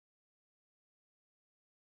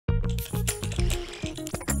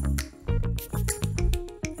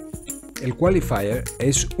El Qualifier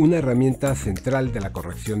es una herramienta central de la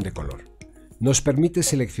corrección de color. Nos permite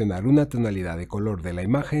seleccionar una tonalidad de color de la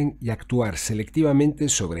imagen y actuar selectivamente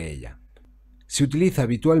sobre ella. Se utiliza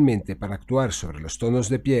habitualmente para actuar sobre los tonos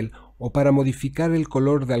de piel o para modificar el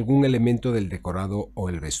color de algún elemento del decorado o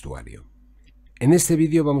el vestuario. En este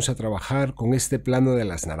vídeo vamos a trabajar con este plano de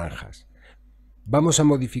las naranjas. Vamos a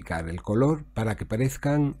modificar el color para que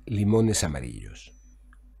parezcan limones amarillos.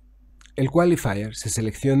 El Qualifier se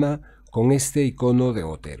selecciona con este icono de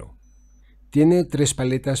gotero. Tiene tres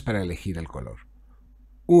paletas para elegir el color.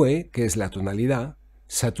 UE, que es la tonalidad,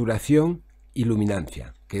 saturación y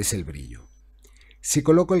luminancia, que es el brillo. Si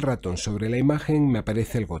coloco el ratón sobre la imagen me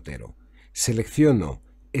aparece el gotero. Selecciono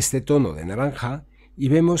este tono de naranja y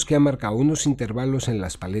vemos que ha marcado unos intervalos en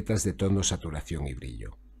las paletas de tono, saturación y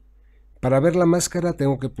brillo. Para ver la máscara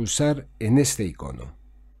tengo que pulsar en este icono.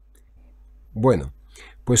 Bueno,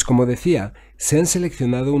 pues como decía, se han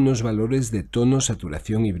seleccionado unos valores de tono,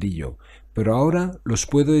 saturación y brillo, pero ahora los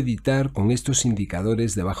puedo editar con estos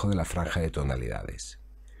indicadores debajo de la franja de tonalidades.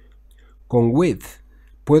 Con Width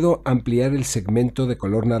puedo ampliar el segmento de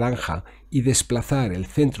color naranja y desplazar el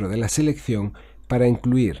centro de la selección para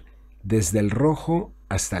incluir desde el rojo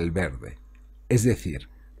hasta el verde, es decir,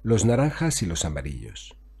 los naranjas y los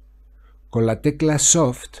amarillos. Con la tecla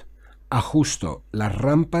Soft ajusto las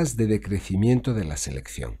rampas de decrecimiento de la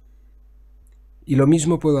selección. Y lo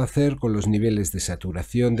mismo puedo hacer con los niveles de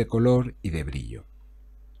saturación de color y de brillo.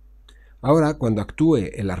 Ahora, cuando actúe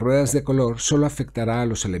en las ruedas de color, solo afectará a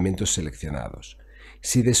los elementos seleccionados.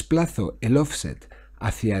 Si desplazo el offset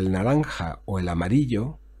hacia el naranja o el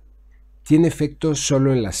amarillo, tiene efecto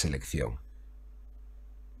solo en la selección.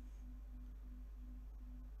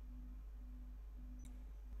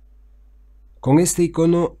 Con este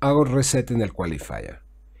icono hago reset en el Qualifier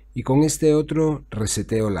y con este otro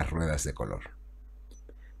reseteo las ruedas de color.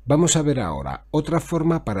 Vamos a ver ahora otra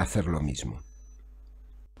forma para hacer lo mismo.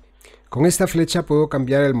 Con esta flecha puedo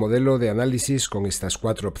cambiar el modelo de análisis con estas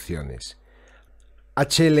cuatro opciones.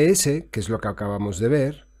 HLS, que es lo que acabamos de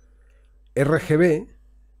ver, RGB,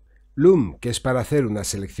 Loom, que es para hacer una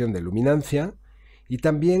selección de luminancia, y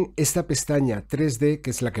también esta pestaña 3D,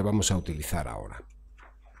 que es la que vamos a utilizar ahora.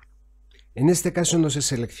 En este caso no se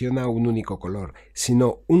selecciona un único color,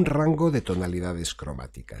 sino un rango de tonalidades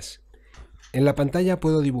cromáticas. En la pantalla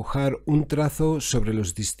puedo dibujar un trazo sobre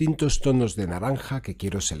los distintos tonos de naranja que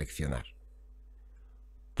quiero seleccionar.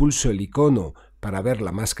 Pulso el icono para ver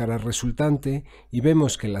la máscara resultante y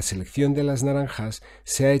vemos que la selección de las naranjas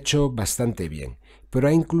se ha hecho bastante bien, pero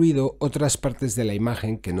ha incluido otras partes de la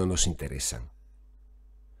imagen que no nos interesan.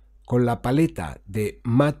 Con la paleta de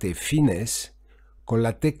Matte Fines, con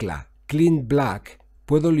la tecla Clean Black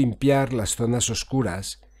puedo limpiar las zonas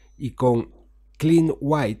oscuras y con Clean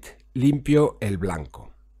White limpio el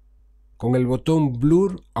blanco. Con el botón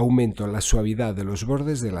Blur aumento la suavidad de los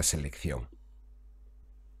bordes de la selección.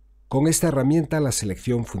 Con esta herramienta la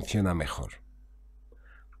selección funciona mejor.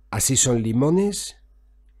 Así son limones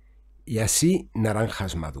y así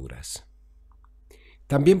naranjas maduras.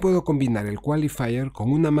 También puedo combinar el Qualifier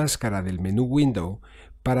con una máscara del menú Window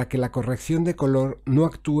para que la corrección de color no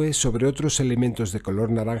actúe sobre otros elementos de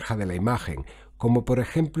color naranja de la imagen, como por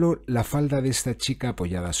ejemplo la falda de esta chica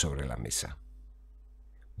apoyada sobre la mesa.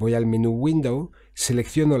 Voy al menú Window,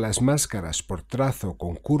 selecciono las máscaras por trazo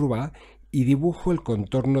con curva y dibujo el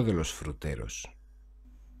contorno de los fruteros.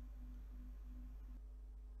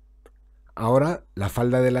 Ahora la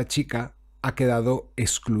falda de la chica ha quedado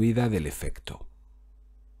excluida del efecto.